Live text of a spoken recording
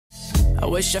I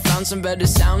wish I found some better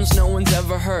sounds no one's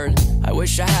ever heard. I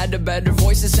wish I had a better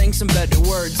voice that sang some better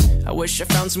words. I wish I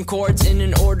found some chords in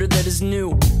an order that is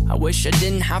new. I wish I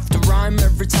didn't have to rhyme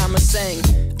every time I sang.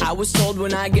 I was told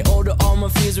when I get older all my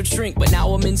fears would shrink, but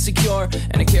now I'm insecure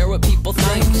and I care what people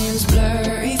think. My name's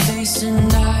Blurry Face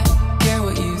and I care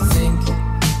what you think.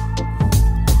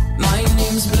 My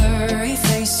name's Blurry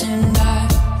Face and I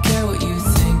care what you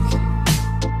think.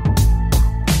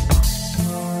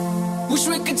 Wish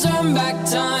we could turn back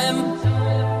time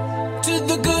to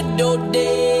the good old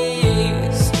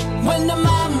days when the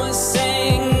mama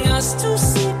sang us to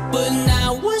sleep, but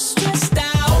now we're stressed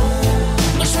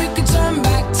out. Wish we could turn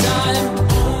back time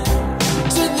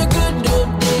to the good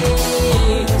old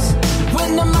days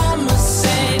when the mama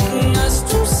sang us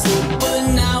to sleep, but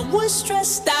now we're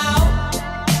stressed out.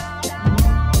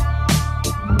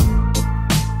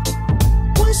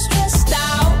 We're stressed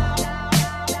out.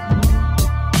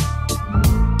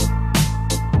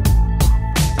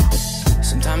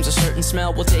 Sometimes a certain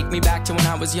smell will take me back to when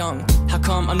I was young. How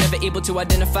come I'm never able to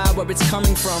identify where it's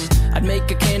coming from? I'd make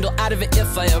a candle out of it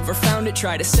if I ever found it.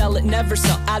 Try to sell it, never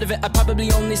sell out of it. I'd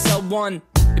probably only sell one.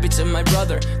 Maybe to my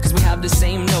brother, cause we have the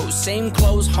same nose, same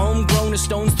clothes, homegrown, a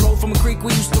stone's throw from a creek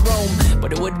we used to roam.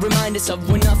 But it would remind us of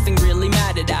when nothing really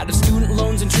mattered. Out of student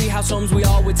loans and treehouse homes, we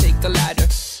all would take the ladder.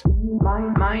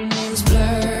 My name's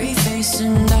Blurry Face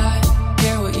and I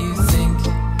care what you think.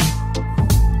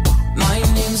 My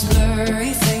name's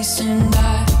Blurry Face and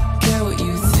I care what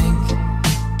you think.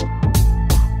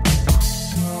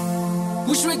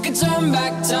 Wish we could turn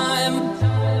back time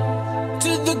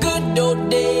to the good old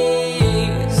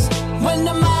days when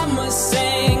the mama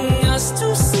sang us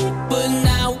to sleep, but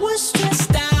now we're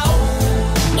stressed out.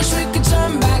 Wish we could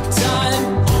turn back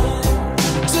time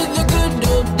to the good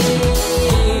old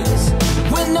days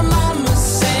when the mama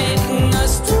sang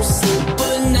us to sleep,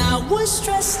 but now we're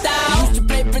stressed out. Used to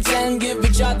play pretend, give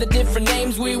each other different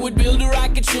names. We would build a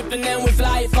rocket ship and then we'd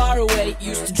fly far away.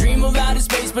 Used to dream of outer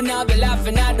space, but now they're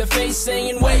laughing at the face,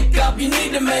 saying, wake up, you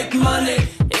need to make money.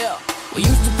 Yeah. We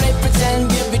used to play pretend,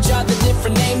 give each other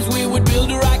different names. We would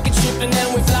build a rocket ship and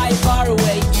then we fly far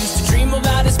away. Used to dream of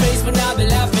outer space, but now they're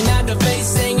laughing at the face,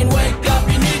 saying, wake up,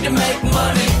 you need to make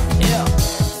money. Yeah.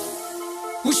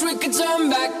 Wish we could turn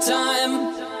back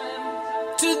time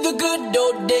to the good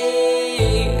old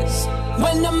days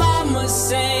when the mama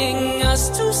sang us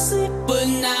to sleep, but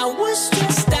now we're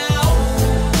stressed out.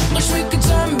 Wish we could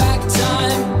turn back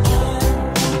time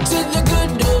to the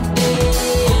good old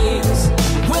days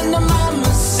when the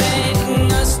mama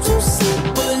sang us to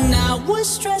sleep, but now we're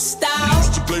stressed out.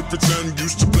 Used to play pretend,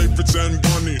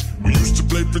 bunny. We used to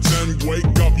play pretend, wake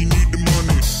up, you need the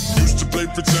money. Used to play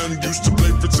pretend,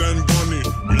 bunny.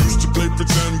 We used to play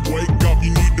pretend, wake up,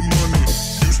 you need the money.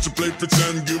 Used to play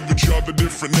pretend, give each other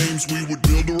different names. We would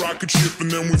build a rocket ship and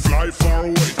then we fly far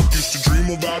away. Used to dream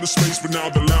of outer space, but now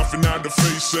they're laughing at the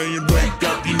face, saying, wake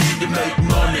up, you need to make